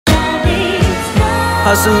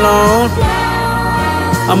hustle on.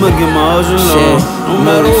 I'ma get my hustle on, no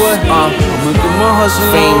matter what. I'ma get my hustle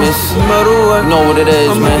on, Famous. no matter what. You know what it is,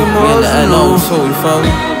 I'ma man. get my We in the hustle NO on. too, you feel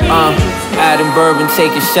me? Adding bourbon,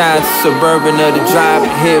 taking shots, suburban of the drop,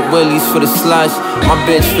 hit Willie's for the slush. My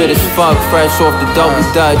bitch fit as fuck, fresh off the double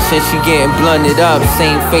dutch, and she getting blunted up.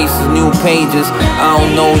 Same faces, new pages. I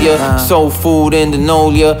don't know ya. Soul food in the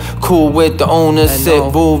Nolia. Cool with the owners, sip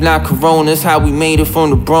Smoove, not Coronas. How we made it from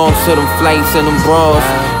the Bronx to them flights and them bras.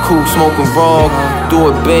 Cool smoking raw, do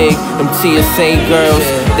it big. Them TSA girls,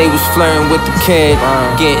 they was flirting with the kid,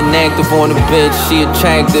 getting active on the bitch. She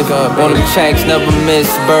attractive, on them tracks, never miss.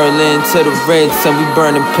 Berlin to the Ritz, and we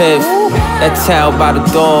burning piff. That towel by the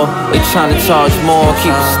door, they tryna charge more.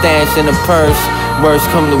 Keep a stash in the purse. Worst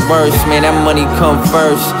come to worst, man, that money come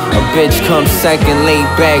first. A bitch come second, laid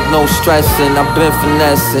back, no stressing. I've been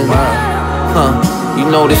finessing, you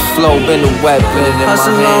know this flow been a weapon in my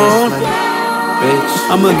hands, bitch.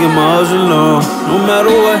 I'ma get my hustle on, no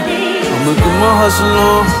matter what. I'ma get my hustle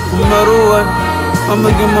on, no matter what. I'ma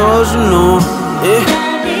get my hustle on, yeah.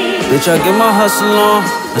 Bitch, I get my hustle on,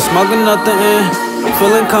 I'm smoking nothing in,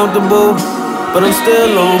 feeling comfortable, but I'm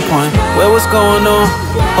still on point. Where what's going on?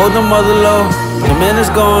 Hold the mother low, the man is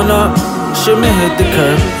going up. Shipment hit the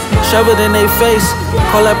curb, shove it in they face,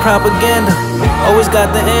 call that propaganda. Always got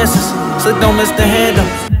the answers, so don't miss the handle.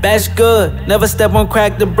 Batch good, never step on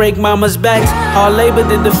crack to break mama's backs. Hard labor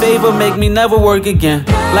did the favor, make me never work again.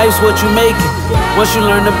 Life's what you make it, once you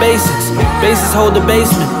learn the basics. Bases hold the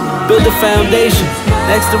basement, build the foundation.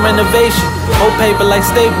 Next to renovation, hold paper like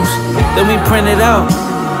staples, then we print it out.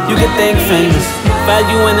 You can thank Famous,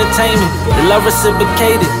 value entertainment, the love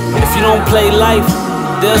reciprocated. If you don't play life,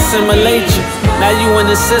 they'll assimilate you. Now you in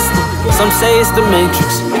the system, some say it's the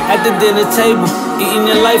Matrix. At the dinner table, eating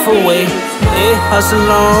your life away. Yeah, hustle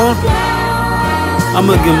on.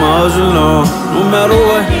 I'ma get my hustle on, no matter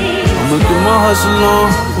what. I'ma get my hustle on,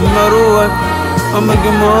 no matter what. I'ma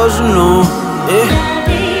get my hustle on,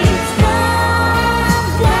 yeah.